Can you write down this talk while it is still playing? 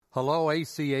Hello,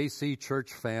 ACAC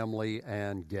church family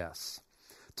and guests.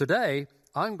 Today,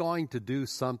 I'm going to do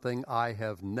something I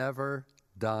have never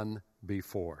done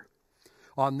before.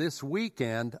 On this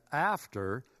weekend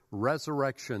after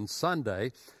Resurrection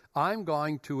Sunday, I'm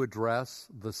going to address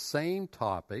the same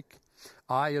topic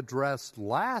I addressed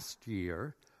last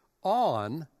year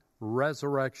on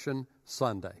Resurrection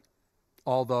Sunday,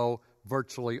 although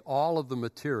virtually all of the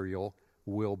material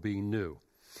will be new.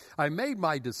 I made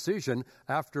my decision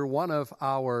after one of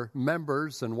our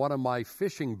members and one of my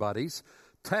fishing buddies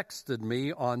texted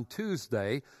me on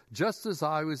Tuesday just as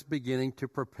I was beginning to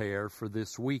prepare for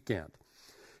this weekend.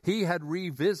 He had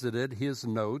revisited his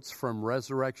notes from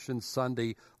Resurrection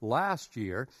Sunday last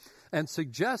year and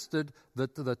suggested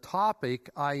that the topic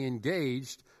I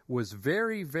engaged was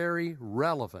very, very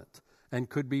relevant and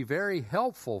could be very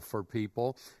helpful for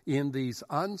people in these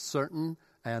uncertain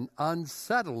and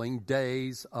unsettling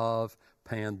days of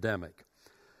pandemic.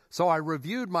 So I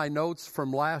reviewed my notes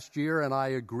from last year and I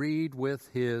agreed with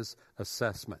his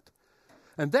assessment.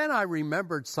 And then I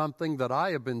remembered something that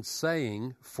I have been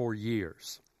saying for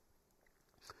years.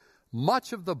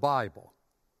 Much of the Bible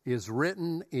is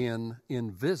written in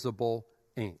invisible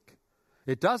ink.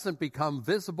 It doesn't become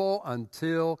visible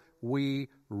until we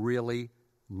really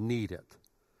need it.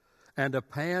 And a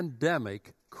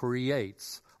pandemic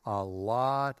creates a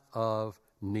lot of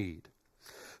need.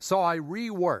 So I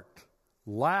reworked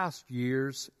last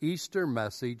year's Easter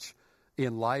message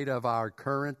in light of our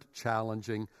current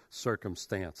challenging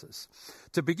circumstances.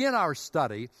 To begin our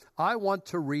study, I want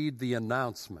to read the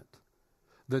announcement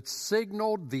that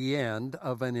signaled the end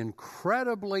of an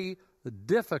incredibly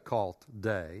difficult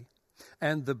day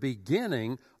and the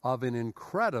beginning of an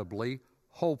incredibly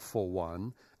hopeful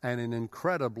one and an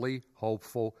incredibly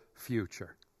hopeful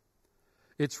future.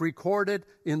 It's recorded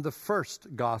in the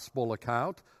first gospel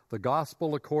account, the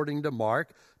gospel according to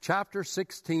Mark, chapter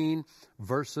 16,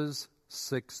 verses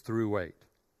 6 through 8.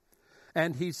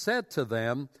 And he said to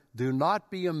them, "Do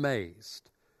not be amazed.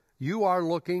 You are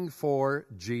looking for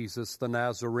Jesus the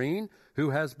Nazarene, who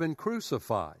has been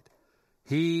crucified.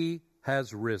 He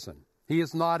has risen. He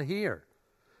is not here.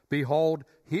 Behold,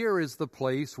 here is the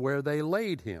place where they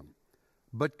laid him.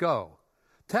 But go,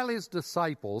 tell his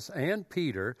disciples and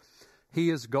Peter, he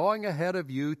is going ahead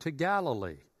of you to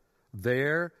Galilee.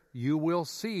 There you will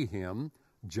see him,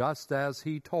 just as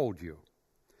he told you."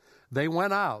 They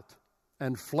went out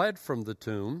and fled from the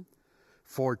tomb,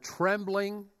 for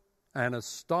trembling and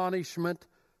astonishment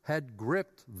had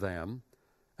gripped them,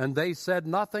 and they said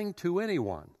nothing to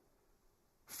anyone,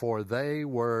 for they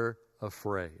were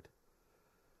afraid.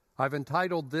 I've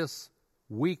entitled this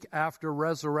week after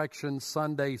Resurrection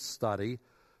Sunday study,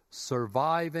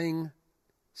 Surviving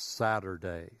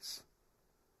Saturdays.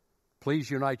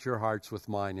 Please unite your hearts with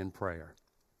mine in prayer.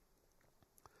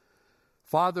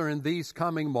 Father, in these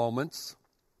coming moments,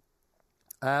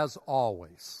 as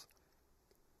always,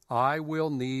 I will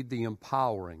need the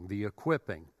empowering, the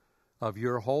equipping of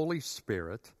your Holy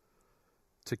Spirit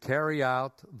to carry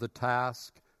out the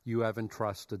task you have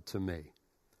entrusted to me,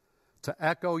 to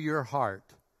echo your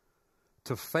heart,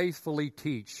 to faithfully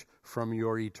teach from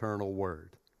your eternal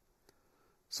word.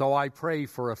 So I pray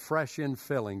for a fresh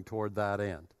infilling toward that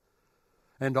end.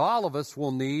 And all of us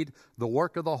will need the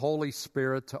work of the Holy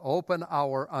Spirit to open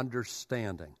our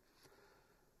understanding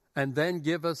and then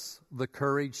give us the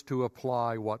courage to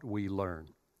apply what we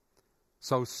learn.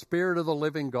 So, Spirit of the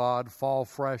living God, fall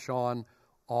fresh on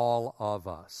all of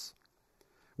us.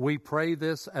 We pray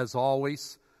this, as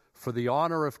always, for the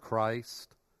honor of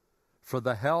Christ, for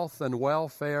the health and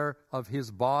welfare of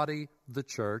his body, the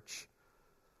church,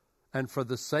 and for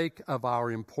the sake of our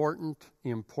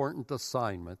important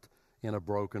assignment in a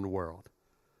broken world.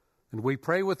 And we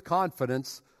pray with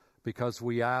confidence because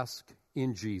we ask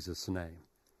in Jesus' name.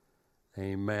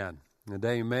 Amen and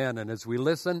amen. And as we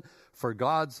listen for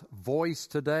God's voice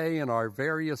today in our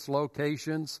various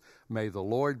locations, may the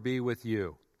Lord be with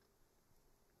you.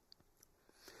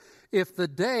 If the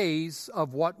days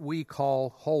of what we call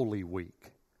Holy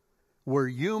Week were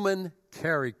human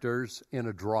characters in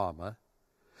a drama,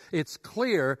 it's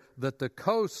clear that the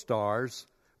co-stars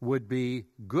would be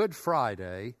Good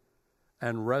Friday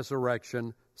and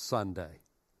Resurrection Sunday.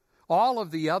 All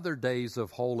of the other days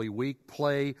of Holy Week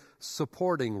play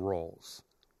supporting roles,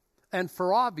 and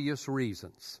for obvious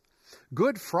reasons.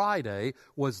 Good Friday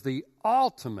was the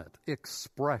ultimate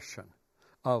expression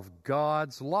of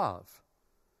God's love,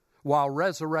 while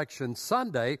Resurrection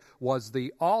Sunday was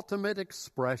the ultimate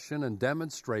expression and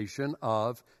demonstration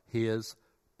of his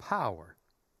power.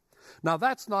 Now,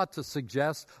 that's not to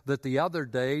suggest that the other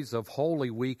days of Holy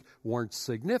Week weren't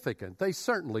significant. They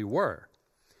certainly were.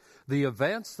 The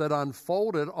events that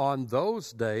unfolded on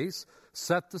those days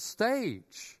set the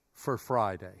stage for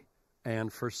Friday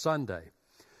and for Sunday.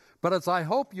 But as I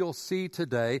hope you'll see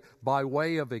today, by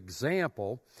way of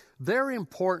example, their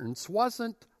importance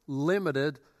wasn't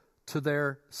limited to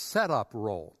their setup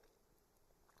role.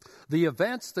 The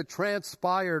events that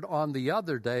transpired on the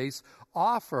other days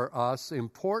offer us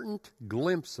important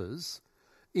glimpses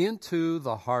into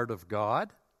the heart of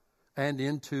God and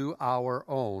into our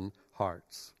own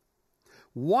hearts.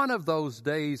 One of those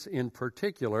days in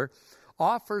particular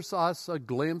offers us a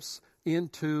glimpse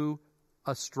into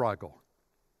a struggle.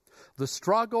 The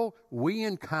struggle we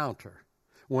encounter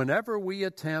whenever we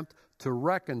attempt to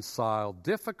reconcile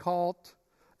difficult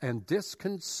and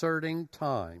disconcerting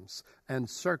times and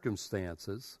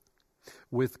circumstances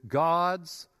with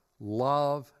God's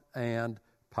love and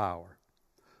power.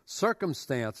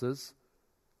 Circumstances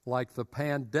like the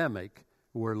pandemic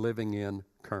we're living in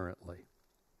currently.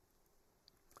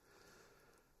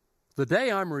 The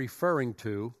day I'm referring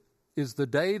to is the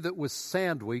day that was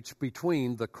sandwiched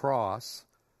between the cross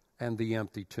and the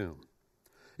empty tomb.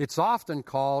 It's often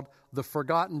called the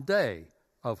forgotten day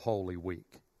of Holy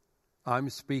Week. I'm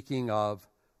speaking of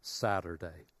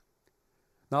Saturday.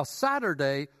 Now,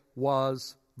 Saturday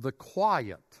was the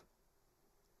quiet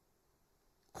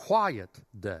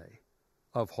day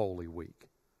of Holy Week.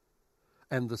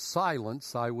 And the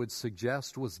silence, I would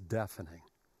suggest, was deafening.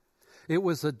 It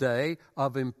was a day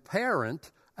of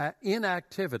apparent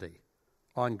inactivity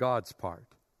on God's part.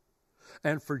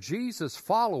 And for Jesus'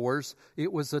 followers,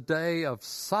 it was a day of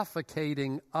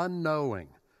suffocating unknowing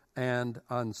and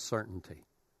uncertainty.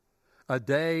 A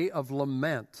day of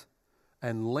lament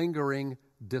and lingering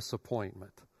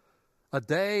disappointment. A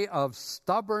day of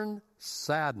stubborn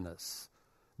sadness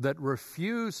that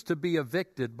refused to be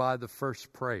evicted by the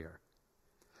first prayer.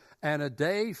 And a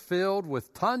day filled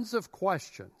with tons of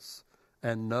questions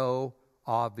and no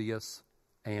obvious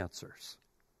answers.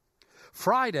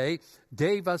 Friday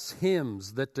gave us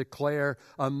hymns that declare,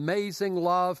 "Amazing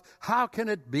love, how can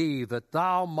it be that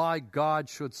thou, my God,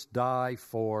 shouldst die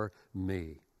for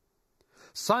me?"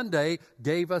 Sunday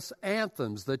gave us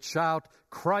anthems that shout,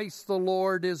 "Christ the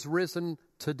Lord is risen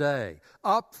today.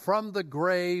 Up from the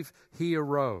grave he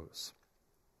arose."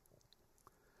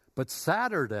 But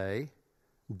Saturday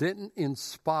didn't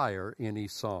inspire any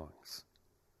songs.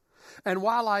 And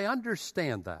while I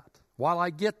understand that, while I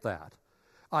get that,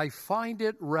 I find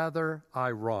it rather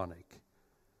ironic,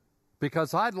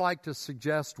 because I'd like to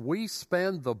suggest we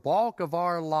spend the bulk of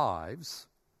our lives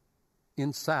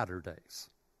in Saturdays.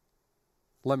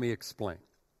 Let me explain.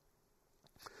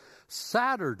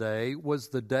 Saturday was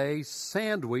the day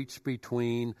sandwiched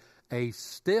between a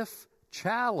stiff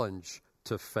challenge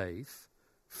to faith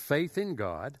in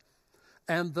God,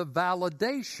 and the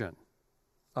validation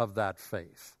of that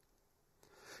faith.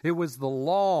 It was the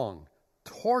long,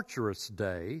 torturous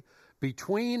day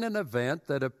between an event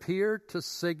that appeared to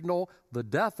signal the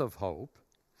death of hope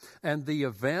and the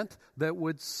event that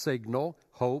would signal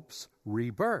hope's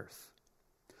rebirth.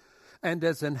 And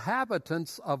as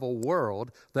inhabitants of a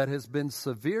world that has been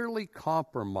severely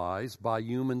compromised by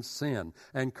human sin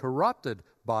and corrupted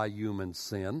by human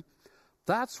sin,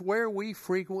 that's where we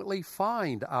frequently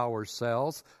find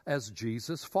ourselves as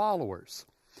Jesus followers.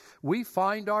 We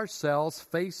find ourselves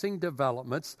facing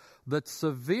developments that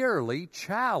severely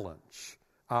challenge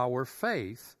our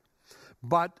faith,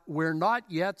 but we're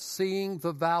not yet seeing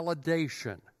the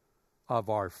validation of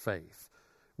our faith.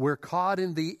 We're caught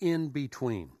in the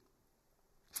in-between.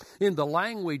 In the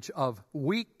language of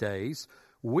weekdays,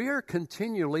 we're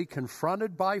continually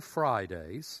confronted by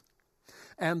Fridays,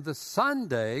 and the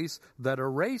Sundays that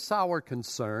erase our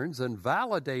concerns and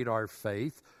validate our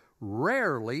faith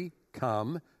rarely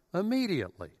come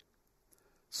immediately.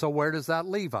 So where does that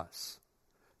leave us?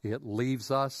 It leaves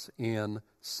us in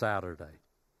Saturday.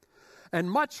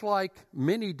 And much like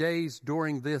many days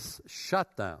during this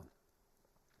shutdown,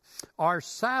 our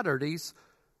Saturdays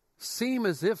seem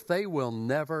as if they will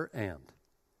never end.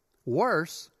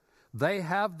 Worse, they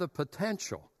have the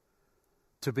potential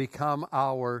to become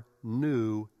our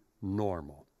new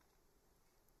normal.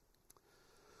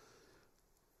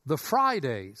 The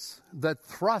Fridays that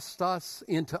thrust us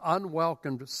into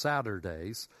unwelcomed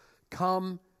Saturdays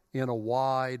come in a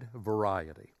wide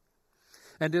variety.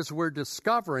 And as we're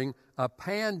discovering, a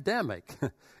pandemic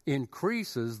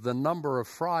increases the number of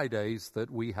Fridays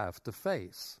that we have to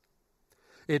face.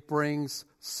 It brings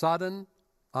sudden,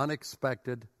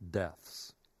 unexpected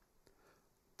deaths,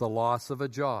 the loss of a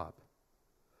job,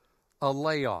 a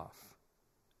layoff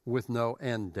with no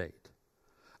end date,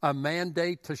 a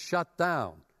mandate to shut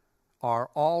down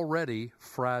our already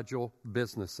fragile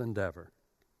business endeavor.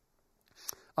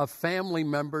 a family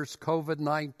member's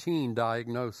COVID-19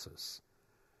 diagnosis,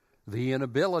 the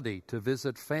inability to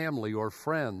visit family or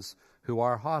friends who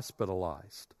are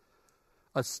hospitalized,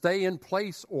 a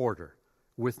stay-in-place order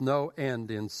with no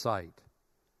end in sight,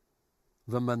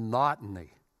 the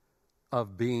monotony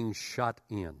of being shut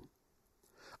in,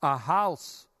 a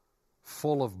house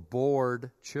full of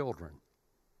bored children,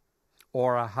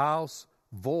 or a house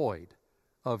void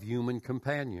of human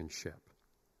companionship,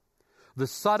 the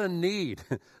sudden need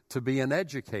to be an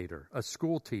educator, a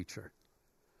school teacher,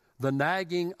 the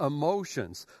nagging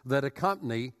emotions that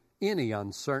accompany any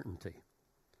uncertainty,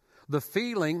 the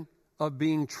feeling of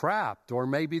being trapped, or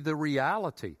maybe the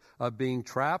reality of being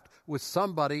trapped with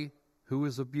somebody who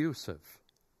is abusive,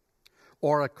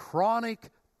 or a chronic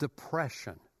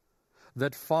depression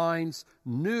that finds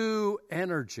new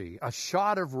energy, a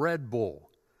shot of Red Bull,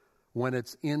 when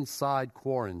it's inside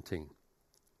quarantine.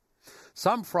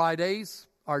 Some Fridays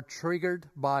are triggered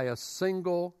by a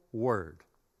single word: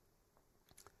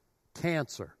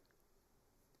 cancer,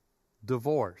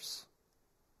 divorce,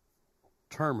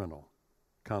 terminal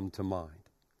come to mind.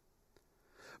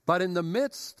 But in the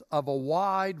midst of a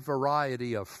wide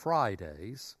variety of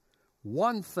Fridays,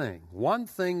 one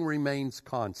thing remains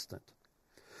constant.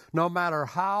 No matter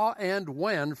how and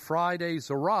when Fridays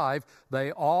arrive,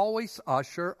 they always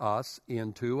usher us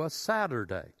into a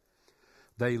Saturday.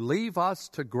 They leave us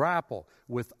to grapple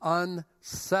with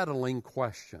unsettling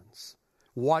questions.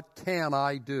 What can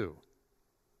I do?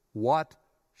 What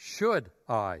should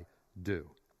I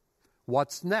do?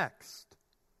 What's next?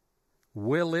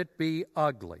 Will it be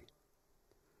ugly?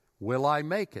 Will I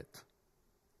make it?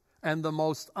 And the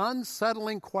most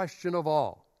unsettling question of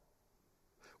all,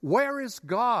 where is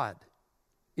God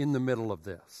in the middle of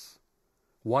this?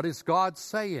 What is God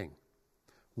saying?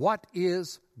 What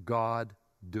is God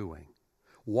doing?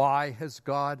 Why has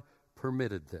God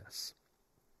permitted this?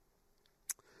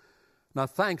 Now,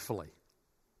 thankfully,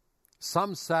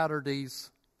 some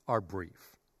Saturdays are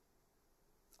brief.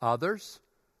 Others,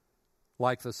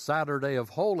 like the Saturday of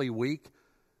Holy Week,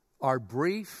 are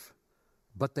brief,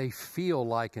 but they feel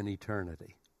like an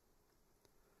eternity.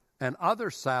 And other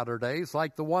Saturdays,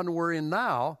 like the one we're in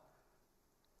now,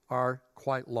 are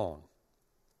quite long.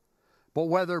 But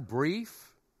whether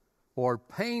brief or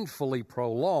painfully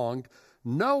prolonged,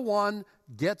 no one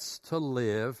gets to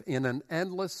live in an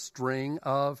endless string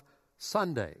of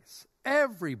Sundays.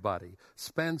 Everybody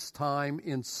spends time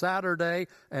in Saturday,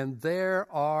 and there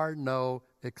are no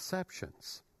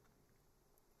exceptions.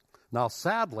 Now,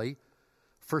 sadly,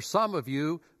 for some of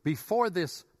you, before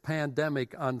this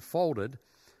pandemic unfolded,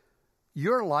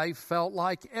 your life felt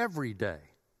like every day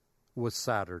was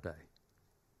Saturday.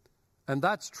 And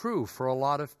that's true for a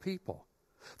lot of people.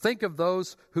 Think of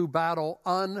those who battle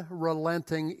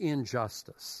unrelenting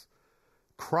injustice,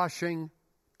 crushing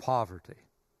poverty,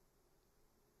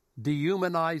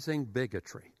 dehumanizing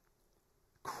bigotry,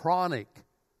 chronic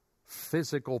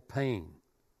physical pain,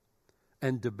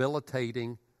 and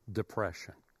debilitating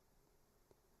depression.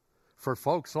 For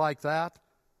folks like that,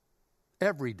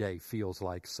 every day feels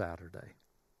like Saturday.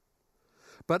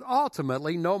 But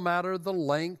ultimately, no matter the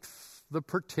length, the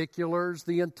particulars,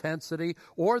 the intensity,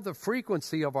 or the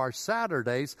frequency of our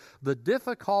Saturdays, the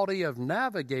difficulty of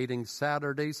navigating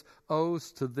Saturdays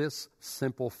owes to this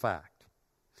simple fact.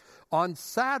 On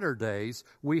Saturdays,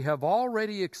 we have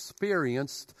already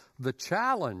experienced the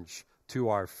challenge to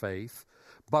our faith,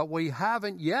 but we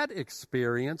haven't yet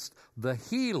experienced the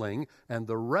healing and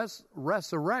the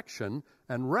resurrection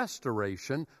and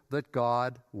restoration that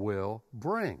God will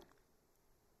bring.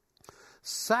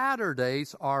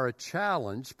 Saturdays are a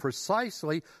challenge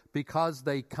precisely because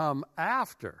they come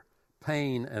after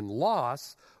pain and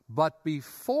loss, but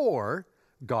before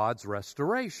God's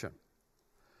restoration.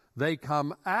 They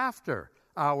come after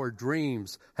our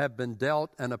dreams have been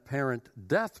dealt an apparent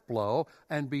death blow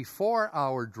and before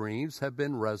our dreams have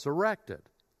been resurrected.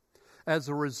 As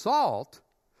a result,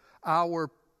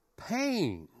 our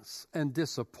pains and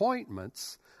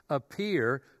disappointments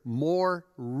appear more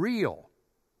real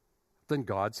than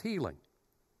God's healing.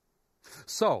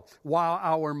 So, while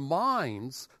our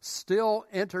minds still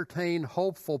entertain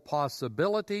hopeful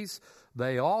possibilities,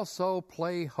 they also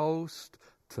play host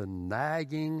to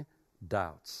nagging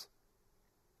doubts.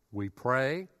 We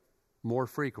pray more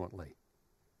frequently.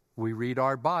 We read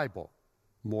our Bible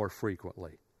more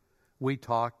frequently. We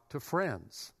talk to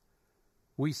friends.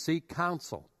 We seek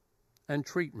counsel and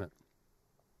treatment.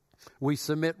 We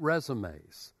submit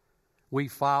resumes. We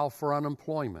file for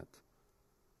unemployment.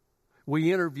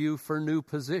 We interview for new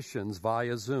positions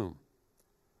via Zoom.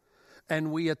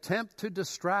 And we attempt to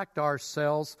distract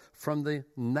ourselves from the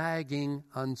nagging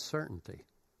uncertainty.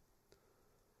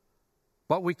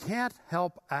 But we can't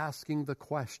help asking the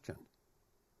question,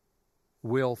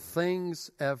 will things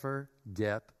ever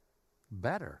get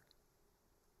better?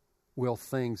 Will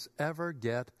things ever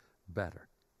get better?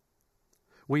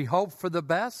 We hope for the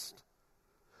best,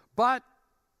 but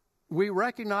we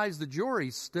recognize the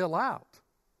jury's still out.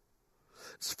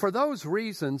 For those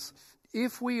reasons,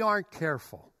 if we aren't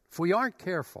careful,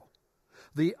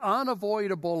 the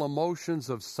unavoidable emotions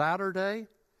of Saturday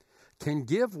can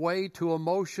give way to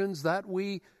emotions that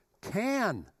we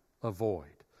can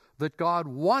avoid, that God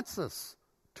wants us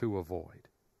to avoid.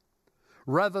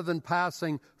 Rather than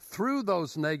passing through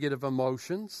those negative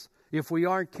emotions, if we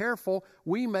aren't careful,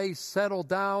 we may settle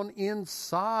down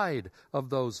inside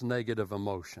of those negative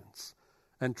emotions.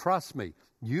 And trust me,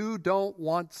 you don't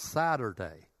want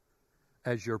Saturday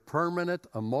as your permanent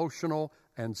emotional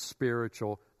and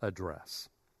spiritual address.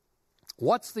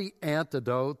 What's the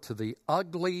antidote to the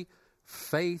ugly,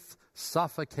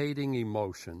 faith-suffocating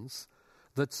emotions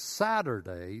that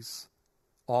Saturdays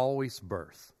always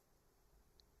birth?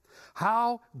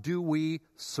 How do we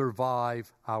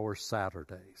survive our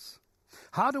Saturdays?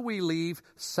 How do we leave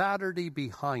Saturday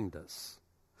behind us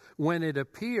when it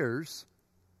appears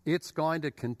it's going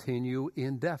to continue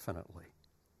indefinitely?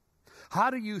 How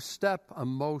do you step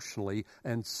emotionally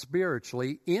and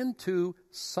spiritually into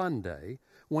Sunday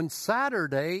when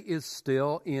Saturday is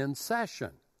still in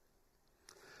session?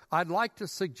 I'd like to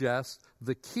suggest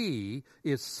the key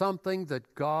is something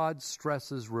that God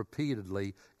stresses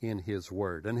repeatedly in His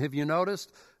Word. And have you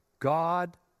noticed?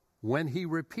 God, when He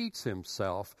repeats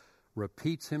Himself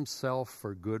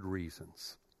for good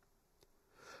reasons.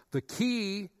 The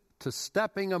key to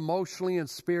stepping emotionally and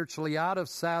spiritually out of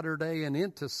Saturday and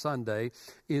into Sunday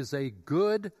is a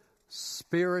good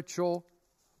spiritual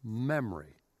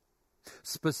memory.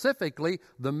 Specifically,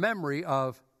 the memory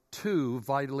of two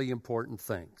vitally important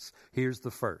things. Here's the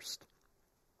first.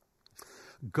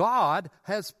 God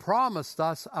has promised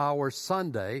us our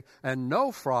Sunday, and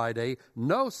no Friday,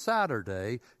 no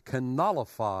Saturday can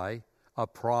nullify a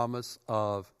promise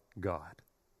of God.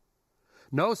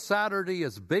 No Saturday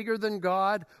is bigger than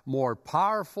God, more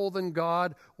powerful than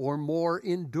God, or more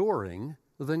enduring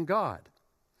than God.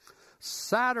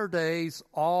 Saturdays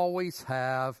always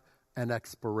have an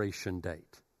expiration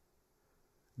date.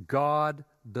 God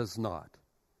does not.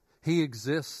 He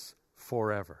exists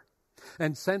forever.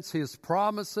 And since His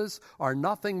promises are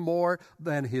nothing more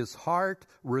than His heart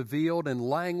revealed in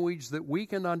language that we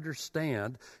can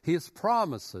understand, His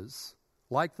promises,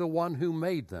 like the one who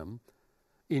made them,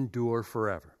 endure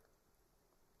forever.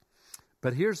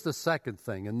 But here's the second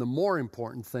thing, and the more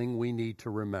important thing we need to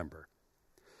remember.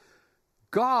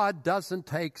 God doesn't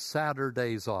take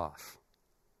Saturdays off.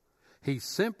 He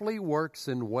simply works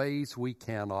in ways we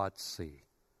cannot see.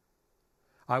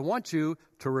 I want you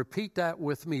to repeat that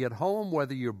with me at home,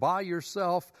 whether you're by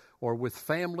yourself or with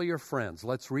family or friends.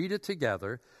 Let's read it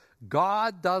together.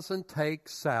 God doesn't take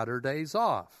Saturdays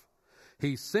off.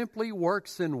 He simply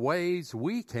works in ways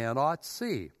we cannot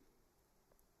see.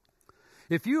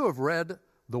 If you have read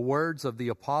the words of the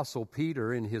Apostle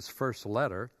Peter in his first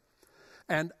letter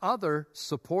and other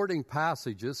supporting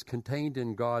passages contained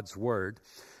in God's Word,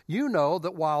 you know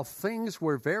that while things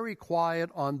were very quiet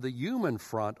on the human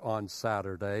front on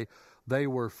Saturday, they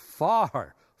were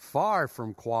far, far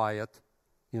from quiet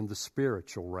in the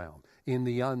spiritual realm, in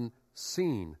the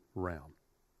unseen realm.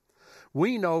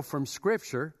 We know from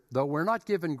Scripture, though we're not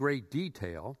given great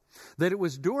detail, that it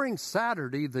was during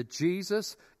Saturday that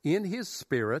Jesus, in His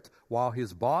Spirit, while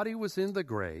His body was in the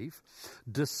grave,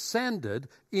 descended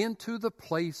into the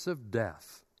place of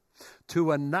death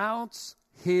to announce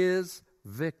His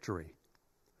victory,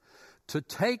 to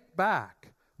take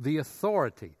back the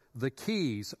authority, the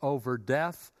keys over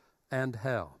death and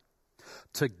hell,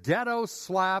 to ghetto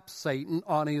slap Satan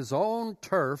on his own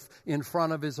turf in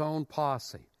front of his own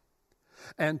posse,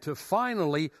 and to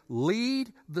finally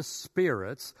lead the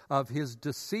spirits of His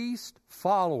deceased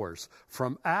followers,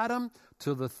 from Adam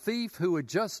to the thief who had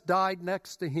just died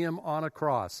next to Him on a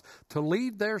cross, to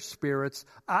lead their spirits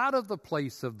out of the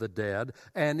place of the dead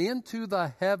and into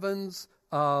the heavens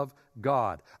of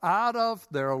God, out of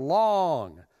their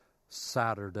long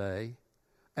Saturday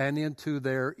and into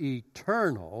their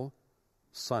eternal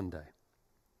Sunday.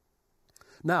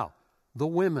 Now, the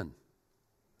women,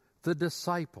 the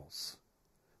disciples,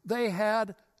 they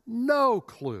had no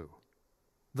clue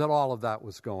that all of that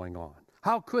was going on.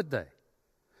 How could they?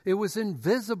 It was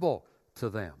invisible to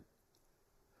them.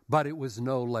 But it was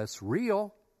no less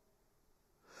real.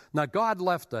 Now, God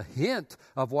left a hint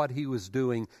of what he was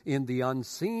doing in the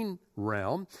unseen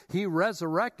realm. He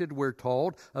resurrected, we're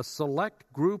told, a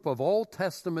select group of Old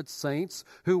Testament saints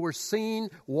who were seen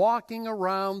walking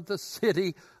around the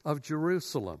city of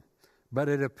Jerusalem. But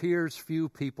it appears few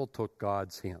people took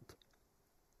God's hint.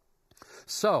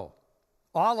 So,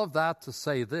 all of that to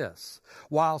say this: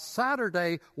 while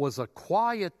Saturday was a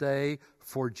quiet day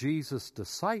for Jesus'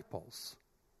 disciples,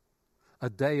 a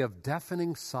day of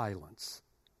deafening silence,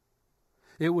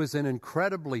 it was an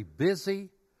incredibly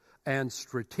busy and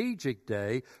strategic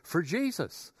day for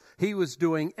Jesus. He was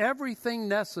doing everything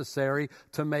necessary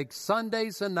to make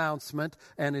Sunday's announcement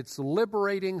and its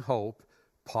liberating hope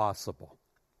possible.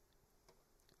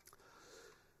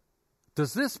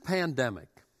 Does this pandemic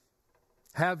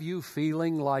have you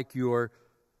feeling like you're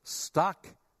stuck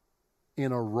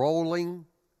in a rolling,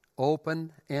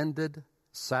 open-ended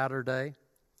Saturday?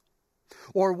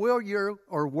 Or were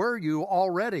you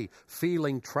already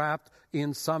feeling trapped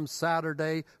in some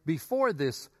Saturday before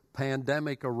this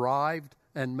pandemic arrived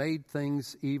and made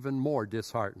things even more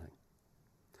disheartening?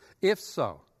 If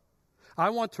so, I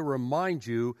want to remind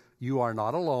you, you are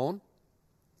not alone.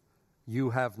 You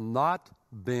have not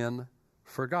been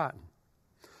forgotten.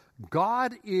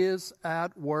 God is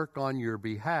at work on your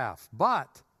behalf,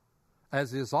 but,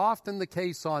 as is often the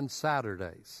case on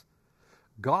Saturdays,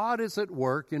 God is at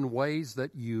work in ways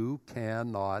that you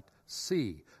cannot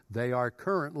see. They are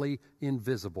currently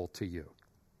invisible to you.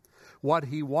 What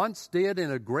he once did in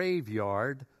a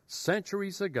graveyard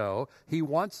centuries ago, he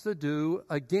wants to do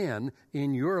again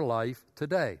in your life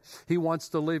today. He wants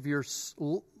to lift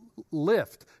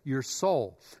your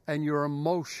soul and your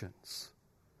emotions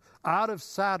out of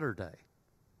Saturday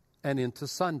and into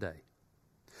Sunday.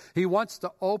 He wants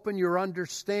to open your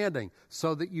understanding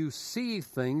so that you see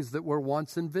things that were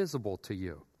once invisible to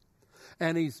you.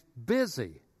 And he's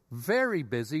busy, very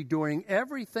busy, doing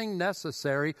everything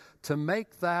necessary to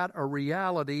make that a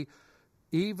reality,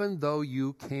 even though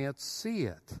you can't see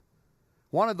it.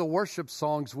 One of the worship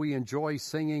songs we enjoy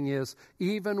singing is,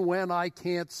 "Even when I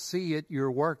can't see it,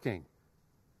 you're working."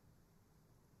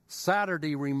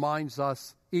 Saturday reminds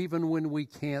us, even when we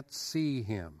can't see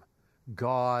him,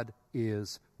 God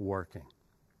is working.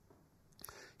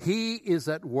 He is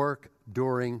at work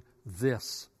during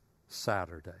this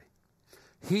Saturday.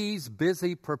 He's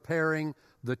busy preparing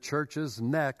the church's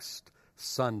next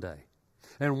Sunday.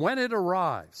 And when it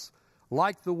arrives,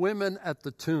 like the women at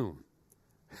the tomb,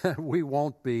 we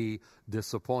won't be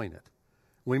disappointed.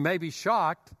 We may be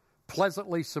shocked,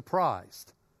 pleasantly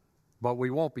surprised, but we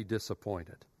won't be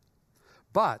disappointed.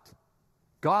 But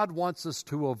God wants us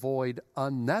to avoid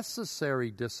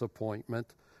unnecessary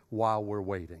disappointment while we're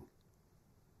waiting.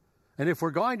 And if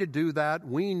we're going to do that,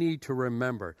 we need to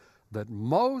remember that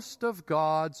most of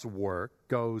God's work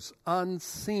goes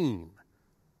unseen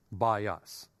by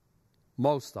us.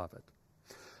 Most of it.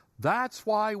 That's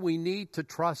why we need to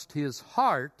trust his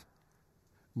heart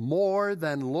more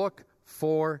than look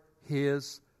for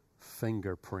his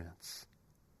fingerprints.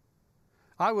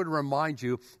 I would remind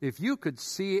you, if you could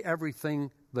see everything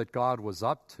that God was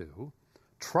up to,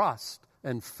 trust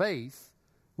and faith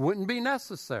wouldn't be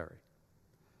necessary.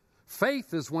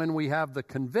 Faith is when we have the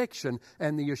conviction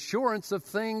and the assurance of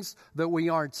things that we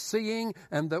aren't seeing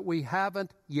and that we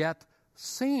haven't yet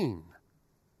seen.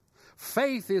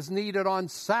 Faith is needed on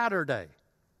Saturday,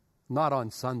 not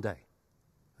on Sunday.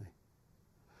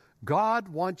 God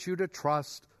wants you to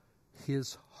trust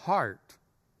his heart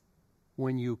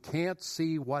when you can't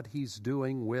see what he's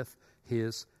doing with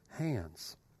his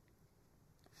hands.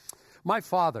 My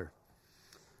father,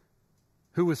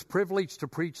 who was privileged to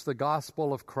preach the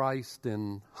gospel of Christ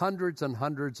in hundreds and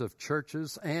hundreds of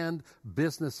churches and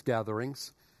business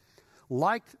gatherings,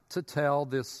 liked to tell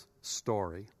this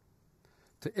story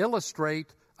to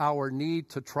illustrate our need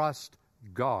to trust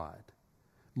God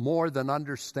more than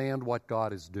understand what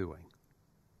God is doing.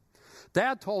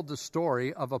 Dad told the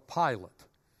story of a pilot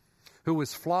who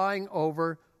was flying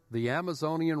over the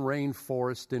Amazonian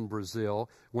rainforest in Brazil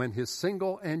when his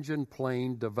single-engine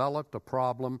plane developed a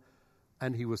problem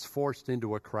and he was forced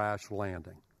into a crash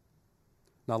landing.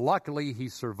 Now, luckily, he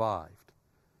survived.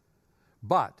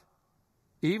 But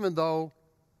even though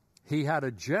he had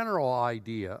a general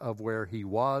idea of where he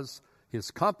was,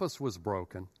 his compass was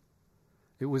broken.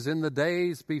 It was in the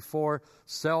days before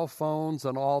cell phones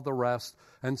and all the rest,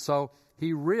 and so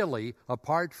he really,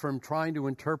 apart from trying to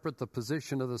interpret the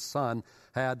position of the sun,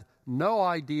 had no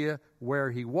idea where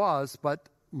he was, but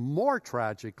more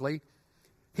tragically,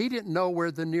 he didn't know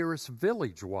where the nearest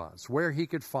village was, where he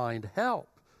could find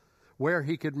help, where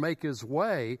he could make his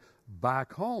way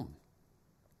back home.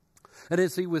 And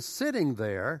as he was sitting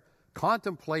there,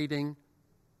 contemplating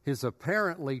his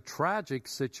apparently tragic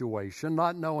situation,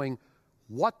 not knowing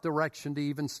what direction to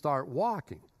even start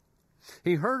walking.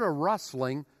 He heard a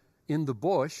rustling in the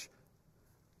bush,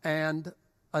 and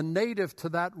a native to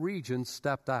that region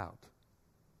stepped out.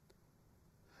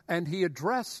 And he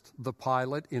addressed the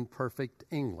pilot in perfect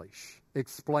English,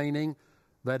 explaining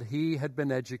that he had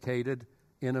been educated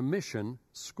in a mission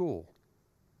school.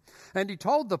 And he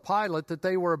told the pilot that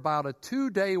they were about a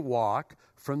 2-day walk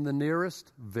from the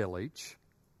nearest village,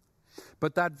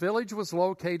 but that village was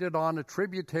located on a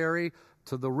tributary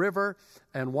to the river,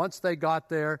 and once they got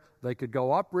there, they could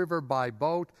go upriver by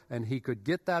boat, and he could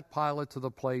get that pilot to the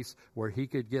place where he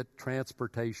could get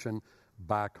transportation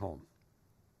back home.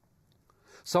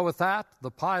 So with that, the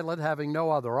pilot, having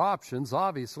no other options,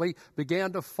 obviously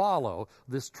began to follow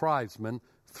this tribesman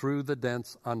through the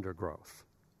dense undergrowth.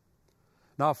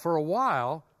 Now, for a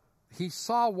while, he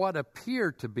saw what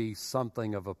appeared to be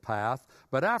something of a path,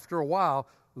 but after a while,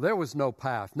 there was no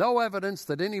path, no evidence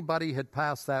that anybody had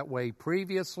passed that way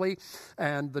previously,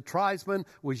 and the tribesman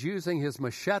was using his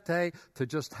machete to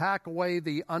just hack away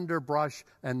the underbrush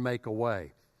and make a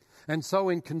way. And so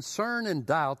in concern and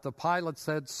doubt, the pilot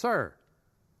said, "Sir,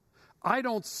 I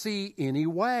don't see any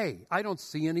way. I don't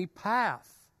see any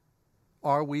path.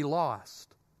 Are we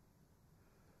lost?"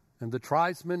 And the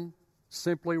tribesman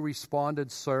simply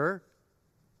responded, "Sir,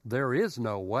 there is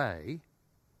no way.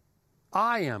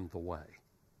 I am the way.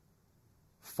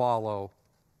 Follow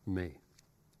me."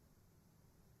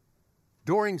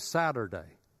 During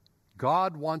Saturday,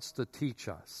 God wants to teach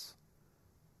us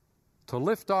to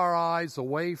lift our eyes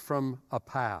away from a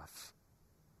path,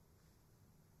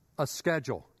 a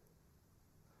schedule,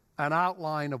 an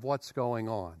outline of what's going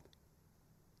on,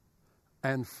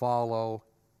 and follow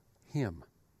Him.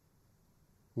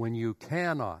 When you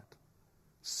cannot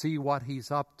see what He's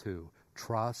up to,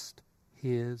 trust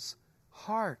His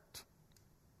heart.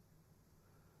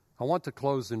 I want to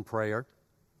close in prayer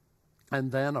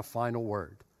and then a final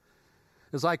word.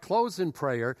 As I close in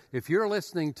prayer, if you're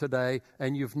listening today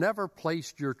and you've never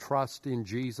placed your trust in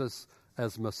Jesus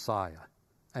as Messiah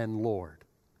and Lord,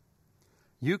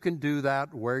 you can do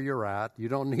that where you're at. You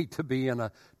don't need to be in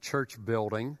a church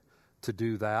building to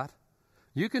do that.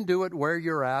 You can do it where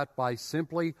you're at by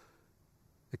simply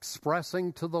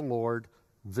expressing to the Lord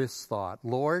this thought: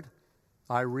 Lord,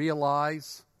 I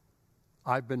realize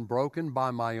I've been broken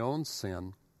by my own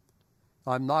sin.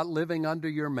 I'm not living under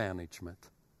your management.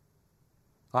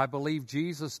 I believe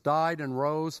Jesus died and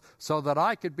rose so that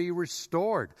I could be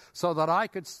restored, so that I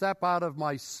could step out of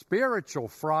my spiritual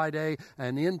Friday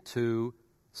and into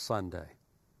Sunday.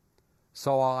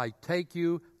 So I take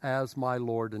you as my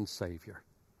Lord and Savior.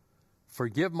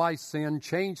 Forgive my sin,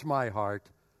 change my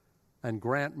heart, and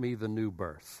grant me the new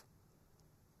birth.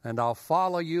 And I'll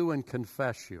follow you and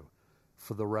confess you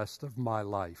for the rest of my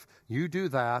life. You do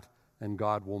that, and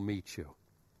God will meet you.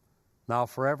 Now,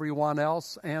 for everyone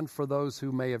else and for those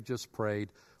who may have just prayed,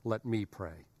 let me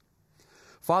pray.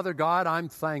 Father God, I'm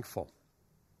thankful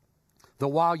that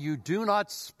while you do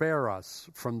not spare us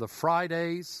from the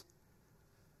Fridays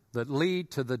that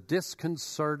lead to the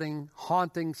disconcerting,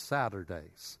 haunting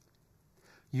Saturdays,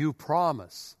 you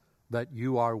promise that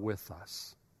you are with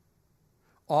us,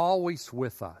 always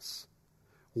with us,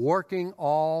 working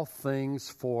all things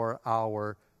for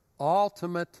our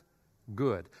ultimate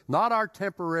good. Not our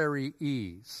temporary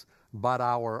ease, but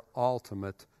our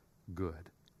ultimate good.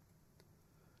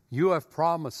 You have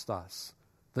promised us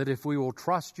that if we will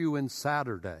trust you in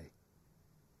Saturday,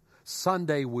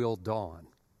 Sunday will dawn.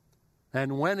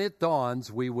 And when it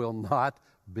dawns, we will not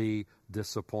be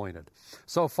disappointed.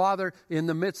 So, Father, in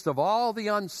the midst of all the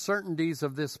uncertainties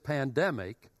of this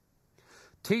pandemic,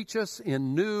 teach us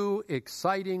in new,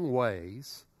 exciting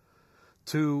ways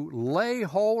to lay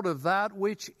hold of that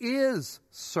which is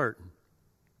certain.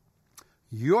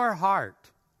 Your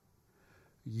heart,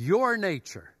 your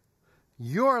nature,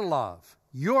 your love,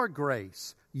 your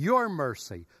grace, your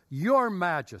mercy, your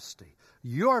majesty,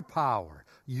 your power,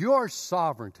 your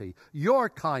sovereignty, your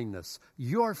kindness,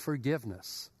 your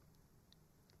forgiveness.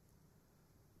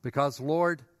 Because,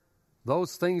 Lord,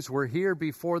 those things were here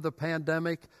before the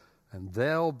pandemic, and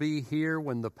they'll be here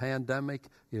when the pandemic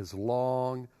is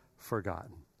long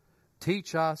forgotten.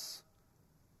 Teach us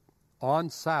on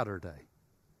Saturday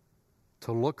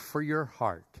to look for your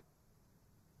heart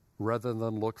rather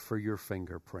than look for your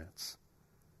fingerprints.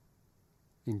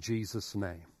 In Jesus'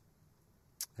 name,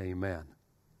 amen.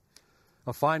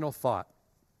 A final thought.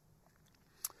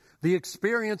 The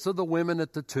experience of the women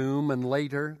at the tomb and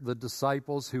later the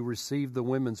disciples who received the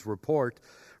women's report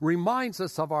reminds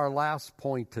us of our last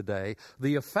point today.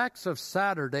 The effects of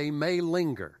Saturday may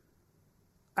linger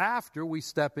after we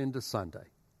step into Sunday.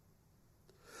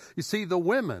 You see, the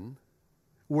women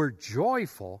were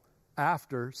joyful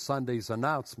after Sunday's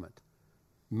announcement.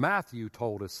 Matthew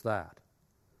told us that.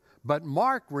 But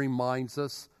Mark reminds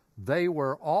us they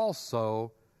were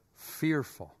also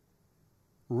fearful,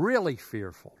 really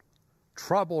fearful,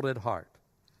 troubled at heart.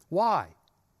 Why?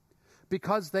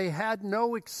 Because they had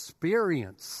no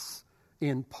experience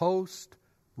in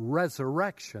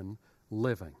post-resurrection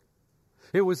living.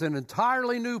 It was an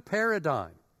entirely new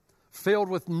paradigm, filled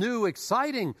with new,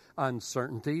 exciting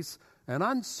uncertainties, and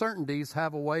uncertainties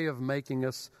have a way of making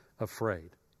us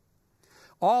afraid.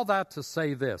 All that to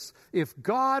say this: if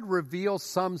God reveals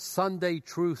some Sunday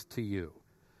truth to you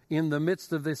in the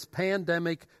midst of this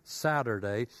pandemic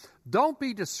Saturday, don't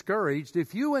be discouraged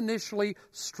if you initially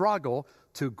struggle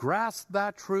to grasp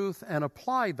that truth and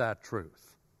apply that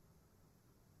truth.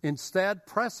 Instead,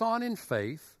 press on in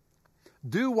faith,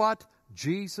 do what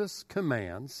Jesus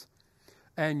commands,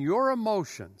 and your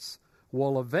emotions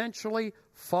will eventually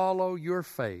follow your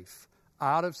faith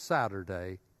out of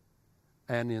Saturday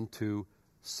and into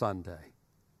Sunday.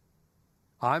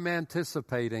 I'm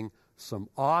anticipating some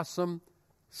awesome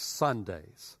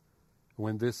Sundays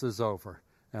when this is over,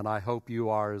 and I hope you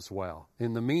are as well.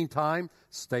 In the meantime,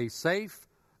 stay safe,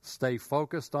 stay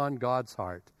focused on God's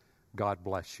heart. God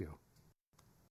bless you.